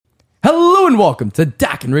welcome to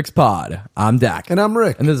DAK and Rick's Pod. I'm Dak. And I'm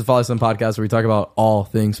Rick. And this is a Follow Some podcast where we talk about all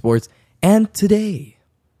things sports. And today,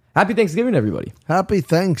 happy Thanksgiving, everybody. Happy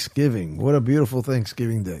Thanksgiving. What a beautiful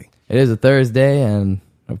Thanksgiving day. It is a Thursday, and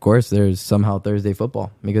of course, there's somehow Thursday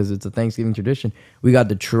football because it's a Thanksgiving tradition. We got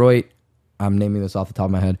Detroit. I'm naming this off the top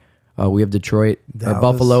of my head. We have Detroit,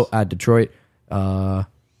 Buffalo at Detroit, New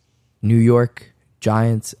York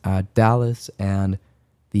Giants at Dallas, and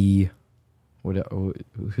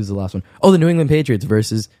who's the last one? Oh, the New England Patriots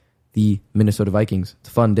versus the Minnesota Vikings. It's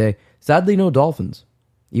a fun day. Sadly, no Dolphins.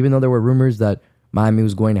 Even though there were rumors that Miami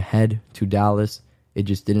was going to head to Dallas, it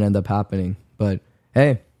just didn't end up happening. But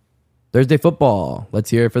hey, Thursday football.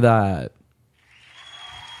 Let's hear it for that.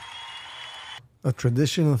 A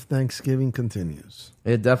tradition of Thanksgiving continues.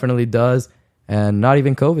 It definitely does. And not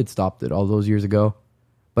even COVID stopped it all those years ago.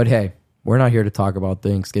 But hey, we're not here to talk about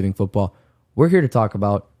Thanksgiving football. We're here to talk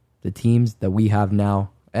about the teams that we have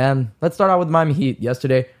now. And let's start out with Miami Heat.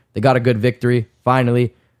 Yesterday, they got a good victory.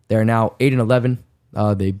 Finally, they're now 8-11.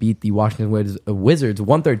 They beat the Washington Wizards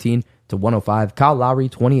 113-105. Kyle Lowry,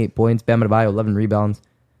 28 points. Bam Adebayo, 11 rebounds.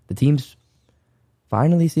 The team's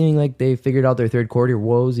finally seeming like they figured out their third quarter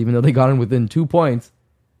woes, even though they got in within 2 points.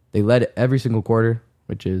 They led every single quarter,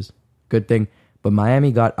 which is a good thing. But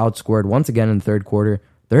Miami got outscored once again in the third quarter,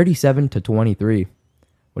 37-23.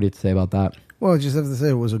 What do you have to say about that? Well, I just have to say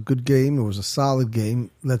it was a good game. It was a solid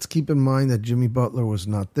game. Let's keep in mind that Jimmy Butler was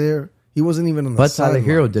not there. He wasn't even on the sidelines. But Tyler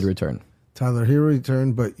Hero did return. Tyler Hero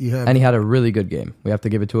returned, but you have... And he had a really good game. We have to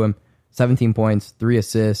give it to him. 17 points, 3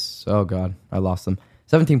 assists. Oh, God, I lost them.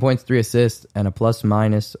 17 points, 3 assists, and a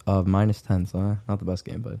plus-minus of -10. So not the best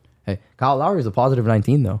game, but hey. Kyle Lowry is a positive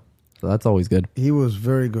 19, though. So that's always good. He was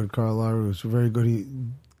very good. Kyle Lowry was very good. He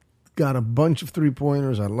got a bunch of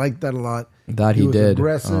three-pointers. I liked that a lot. That he was did.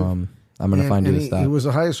 Aggressive. I'm going to find you the stat. He was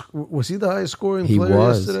was he the highest scoring player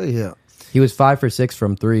yesterday? Yeah. He was 5 for 6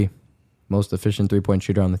 from 3. Most efficient three-point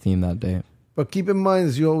shooter on the team that day. But keep in mind,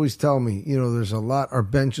 as you always tell me, there's a lot. Our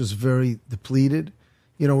bench is very depleted.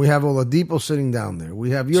 We have Oladipo sitting down there.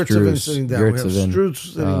 We have Yurtseven sitting down. We have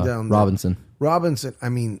Struz sitting down there. Robinson. I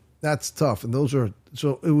mean, that's tough. And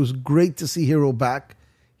so it was great to see Hero back.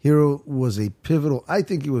 Hero was I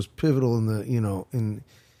think he was pivotal in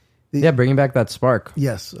bringing back that spark.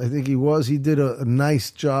 Yes, I think he was. He did a nice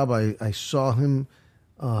job. I saw him,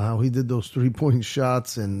 how he did those three-point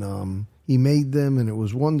shots, and he made them, and it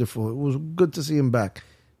was wonderful. It was good to see him back.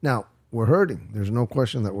 Now, we're hurting. There's no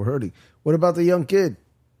question that we're hurting. What about the young kid?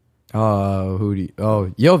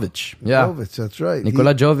 Jovic. Yeah. Jovic, that's right.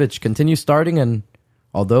 Nikola Jovic continues starting, and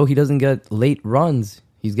although he doesn't get late runs,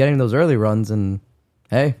 he's getting those early runs, and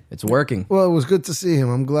hey, it's working. Well, it was good to see him.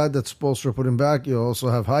 I'm glad that Spoelstra put him back. You also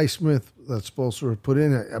have Highsmith that Spoelstra put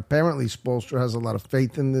in. Apparently, Spoelstra has a lot of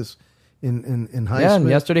faith in this, in Highsmith. Yeah, and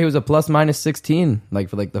yesterday he was a plus-16,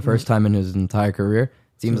 for the first time in his entire career.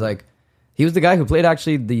 Seems like he was the guy who played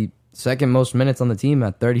actually the second most minutes on the team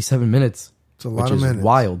at 37 minutes. It's a lot of minutes. Which is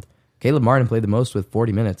wild. Caleb Martin played the most with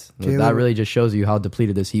 40 minutes. That really just shows you how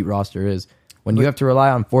depleted this Heat roster is. When you have to rely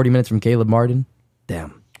on 40 minutes from Caleb Martin,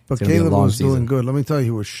 damn. But Caleb was doing good. Let me tell you,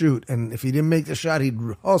 he would shoot. And if he didn't make the shot, he'd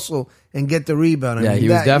hustle and get the rebound. He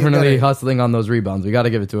was definitely hustling on those rebounds. We got to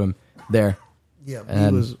give it to him there. Yeah,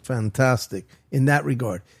 he was fantastic in that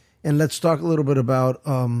regard. And let's talk a little bit about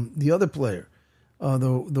the other player,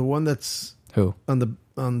 the one that's who on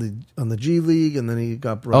the G League, and then he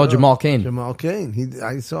got brought. Jamal Cain. Jamal Cain.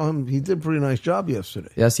 I saw him. He did a pretty nice job yesterday.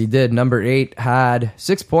 Yes, he did. Number 8 had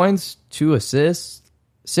 6 points, 2 assists,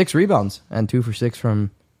 6 rebounds, and 2 for 6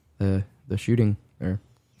 from the shooting or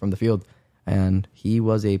from the field, and he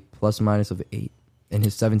was a plus-minus of 8 in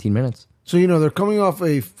his 17 minutes. So they're coming off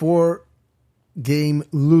a 4-game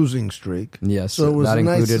losing streak. Yes, so it was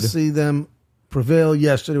nice to see them prevail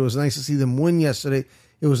yesterday. It was nice to see them win yesterday.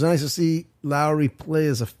 It was nice to see Lowry play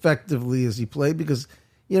as effectively as he played because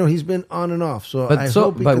he's been on and off.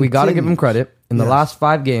 But we got to give him credit. In the last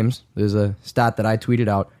 5 games, there's a stat that I tweeted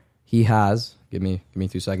out. He has. Give me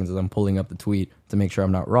 2 seconds as I'm pulling up the tweet to make sure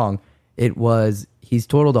I'm not wrong. He's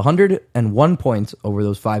totaled 101 points over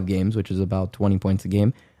those 5 games, which is about 20 points a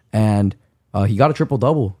game, and he got a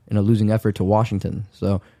triple-double in a losing effort to Washington.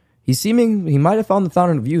 So he might have found the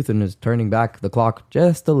fountain of youth and is turning back the clock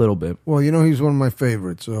just a little bit. Well, he's one of my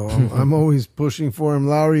favorites, so I'm always pushing for him.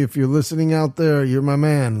 Lowry, if you're listening out there, you're my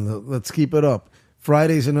man. Let's keep it up.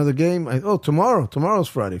 Friday's another game. Tomorrow's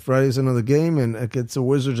Friday. Friday's another game, and it's the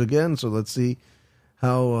Wizards again. So let's see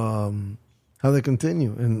how they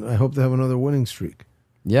continue, and I hope they have another winning streak.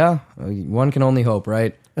 Yeah, one can only hope,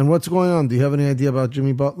 right? And what's going on? Do you have any idea about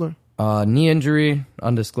Jimmy Butler? Knee injury,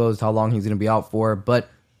 undisclosed how long he's going to be out for, but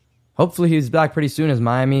hopefully he's back pretty soon as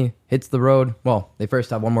Miami hits the road. Well, they first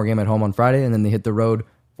have one more game at home on Friday, and then they hit the road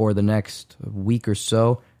for the next week or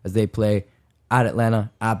so as they play at Atlanta,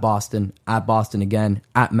 at Boston again,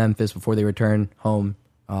 at Memphis before they return home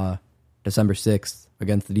December 6th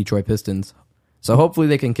against the Detroit Pistons. So hopefully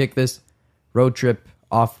they can kick this road trip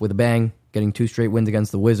off with a bang, getting 2 straight wins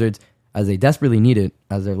against the Wizards as they desperately need it,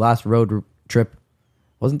 as their last road trip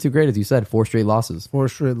wasn't too great, as you said, 4 straight losses. 4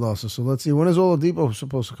 straight losses. So let's see, when is Oladipo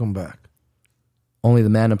supposed to come back? Only the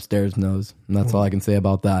man upstairs knows, and that's all I can say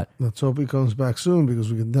about that. Let's hope he comes back soon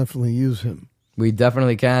because we can definitely use him. We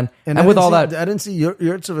definitely can. And with all that, I didn't see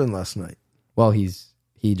Yurtsevin last night. Well, he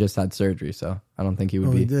just had surgery, so I don't think he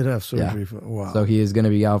would be. He did have surgery. Wow. So he is going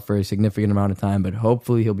to be out for a significant amount of time, but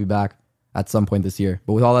hopefully he'll be back at some point this year.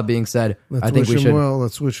 But with all that being said, Let's wish him well.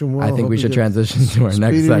 I think we should transition to our next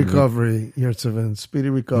segment. Speedy recovery, Yurtsevin. Speedy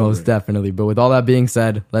recovery. Most definitely. But with all that being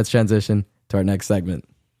said, let's transition to our next segment.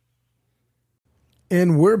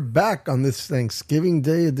 And we're back on this Thanksgiving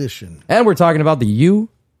Day edition. And we're talking about the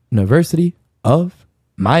University of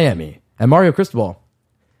Miami and Mario Cristobal.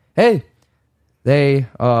 Hey, they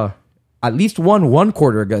at least won 1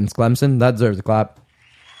 quarter against Clemson. That deserves a clap.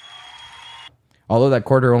 Although that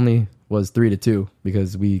quarter only was 3-2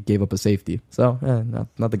 because we gave up a safety. So,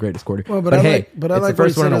 not the greatest quarter. Well, but I like the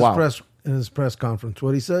first one in a while. In his press conference,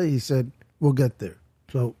 what he said? He said, we'll get there.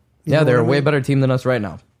 So they're a way better team than us right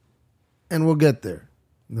now. And we'll get there.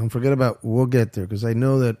 Don't forget about we'll get there, because I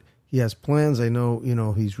know that he has plans. I know,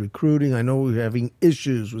 he's recruiting. I know we're having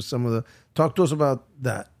issues with some of the... Talk to us about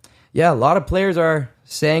that. Yeah, a lot of players are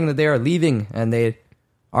saying that they are leaving and they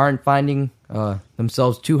aren't finding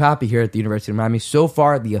themselves too happy here at the University of Miami. So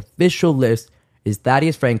far, the official list is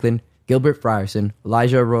Thaddeus Franklin, Gilbert Frierson,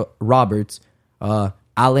 Elijah Roberts,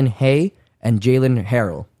 Alan Hay, and Jalen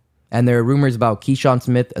Harrell. And there are rumors about Keyshawn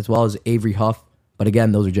Smith as well as Avery Huff. But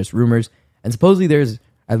again, those are just rumors. And supposedly there's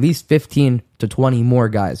at least 15 to 20 more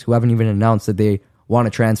guys who haven't even announced that they want to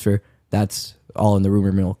transfer. That's all in the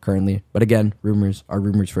rumor mill currently. But again, rumors are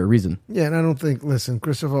rumors for a reason. Yeah, and I don't think, listen,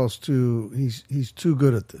 Cristobal's he's too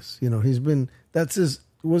good at this. He's been, that's his,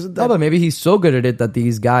 wasn't that? No, but maybe he's so good at it that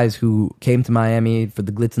these guys who came to Miami for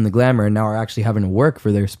the glitz and the glamour and now are actually having to work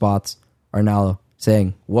for their spots are now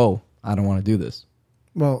saying, whoa, I don't want to do this.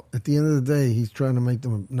 Well, at the end of the day, he's trying to make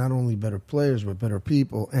them not only better players, but better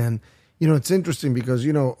people. And, it's interesting because,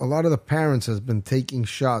 a lot of the parents has been taking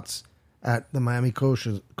shots at the Miami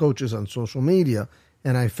coaches on social media.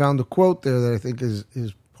 And I found a quote there that I think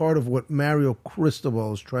is part of what Mario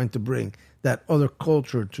Cristobal is trying to bring, that other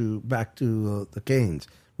culture back to the Canes.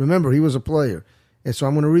 Remember, he was a player. And so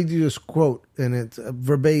I'm going to read you this quote, and it's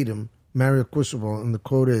verbatim, Mario Cristobal, and the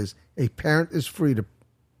quote is, "A parent is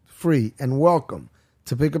free and welcome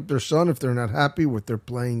to pick up their son if they're not happy with their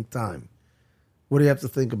playing time." What do you have to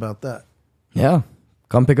think about that? Yeah,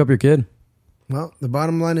 come pick up your kid. Well, the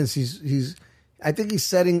bottom line is I think he's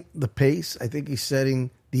setting the pace. I think he's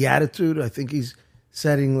setting the attitude. I think he's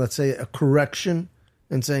setting, let's say, a correction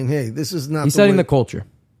and saying, hey, this is not... He's setting the culture.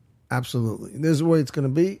 Absolutely. This is the way it's going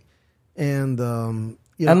to be. And,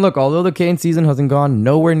 and look, although the Cane season hasn't gone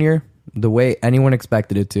nowhere near the way anyone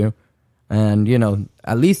expected it to, and,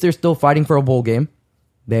 at least they're still fighting for a bowl game.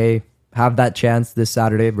 They have that chance this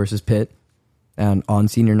Saturday versus Pitt. And on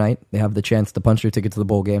senior night, they have the chance to punch their ticket to the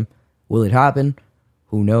bowl game. Will it happen?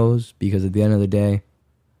 Who knows? Because at the end of the day,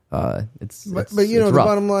 it's the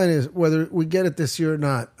bottom line is whether we get it this year or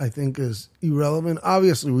not, I think is irrelevant.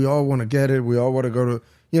 Obviously, we all want to get it. We all want to go to,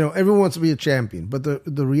 everyone wants to be a champion. But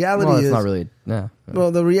the reality is... it's not really, no.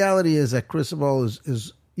 Well, the reality is that Cristobal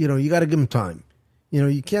is you got to give him time.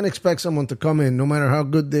 You can't expect someone to come in, no matter how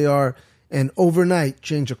good they are, and overnight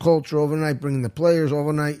change a culture, overnight bring the players,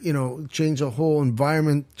 overnight, change a whole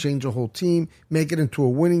environment, change a whole team, make it into a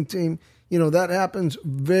winning team. That happens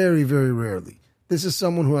very, very rarely. This is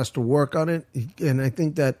someone who has to work on it, and I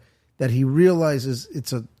think that he realizes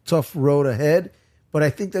it's a tough road ahead, but I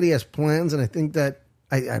think that he has plans, and I think that,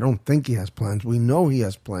 I don't think he has plans. We know he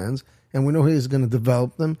has plans, and we know he's going to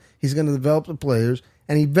develop them. He's going to develop the players,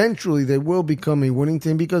 and eventually they will become a winning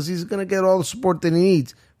team because he's going to get all the support that he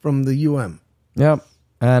needs from the UM. Yep,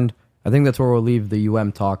 and I think that's where we'll leave the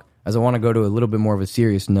UM talk, as I want to go to a little bit more of a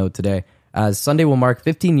serious note today, as Sunday will mark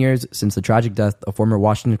 15 years since the tragic death of former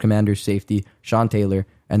Washington Commanders safety Sean Taylor,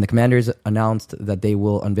 and the Commanders announced that they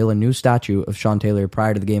will unveil a new statue of Sean Taylor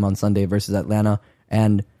prior to the game on Sunday versus Atlanta,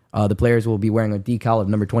 and the players will be wearing a decal of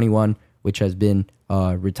number 21, which has been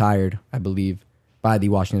retired, I believe, by the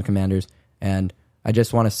Washington Commanders, and I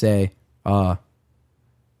just want to say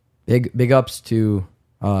big ups to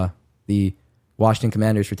the Washington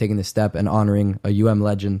Commanders for taking this step and honoring a UM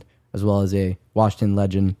legend as well as a Washington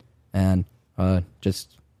legend And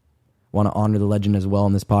just want to honor the legend as well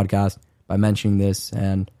in this podcast by mentioning this.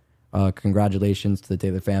 And congratulations to the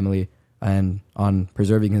Taylor family and on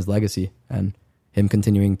preserving his legacy and him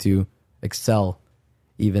continuing to excel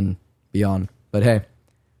even beyond. But hey,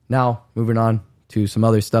 now moving on to some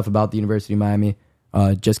other stuff about the University of Miami.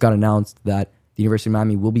 Just got announced that the University of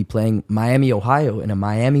Miami will be playing Miami, Ohio in a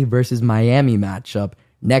Miami versus Miami matchup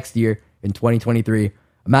next year in 2023.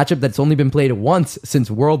 A matchup that's only been played once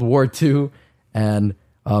since World War II. And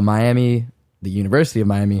Miami, the University of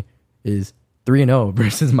Miami, is 3-0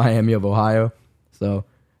 versus Miami of Ohio. So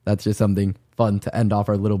that's just something fun to end off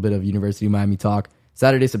our little bit of University of Miami talk.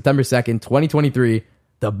 Saturday, September 2nd, 2023,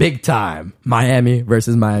 the big time, Miami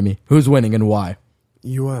versus Miami. Who's winning and why?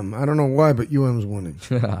 I don't know why, but UM's winning.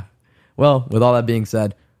 Well, with all that being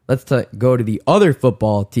said, let's go to the other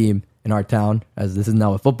football team in our town, as this is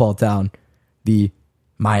now a football town, the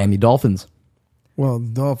Miami Dolphins. Well,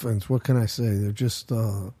 Dolphins, what can I say? They're just,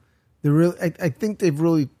 they're really, I think they've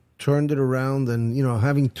really turned it around, and,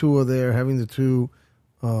 having Tua there, having the two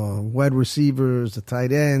wide receivers, the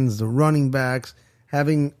tight ends, the running backs,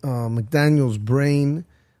 having McDaniel's brain,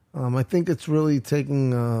 I think it's really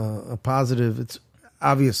taking a positive, it's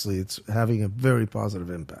having a very positive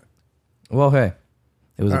impact. Well, hey,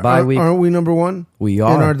 it was a bye week. Aren't we number one? We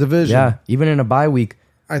are. In our division. Yeah, even in a bye week.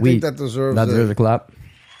 I think that deserves a clap.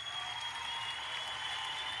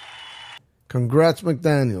 Congrats,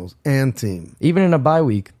 McDaniels and team. Even in a bye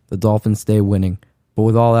week, the Dolphins stay winning. But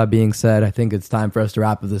with all that being said, I think it's time for us to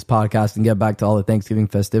wrap up this podcast and get back to all the Thanksgiving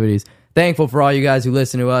festivities. Thankful for all you guys who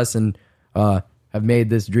listen to us and have made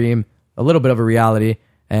this dream a little bit of a reality.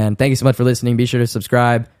 And thank you so much for listening. Be sure to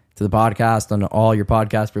subscribe to the podcast on all your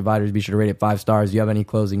podcast providers. Be sure to rate it 5 stars. Do you have any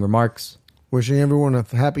closing remarks? Wishing everyone a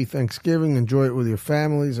happy Thanksgiving. Enjoy it with your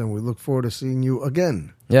families, and we look forward to seeing you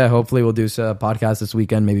again. Yeah, hopefully we'll do a podcast this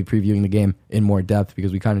weekend, maybe previewing the game in more depth,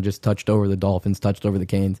 because we kind of just touched over the Dolphins, touched over the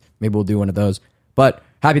Canes. Maybe we'll do one of those. But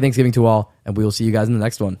happy Thanksgiving to all, and we will see you guys in the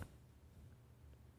next one.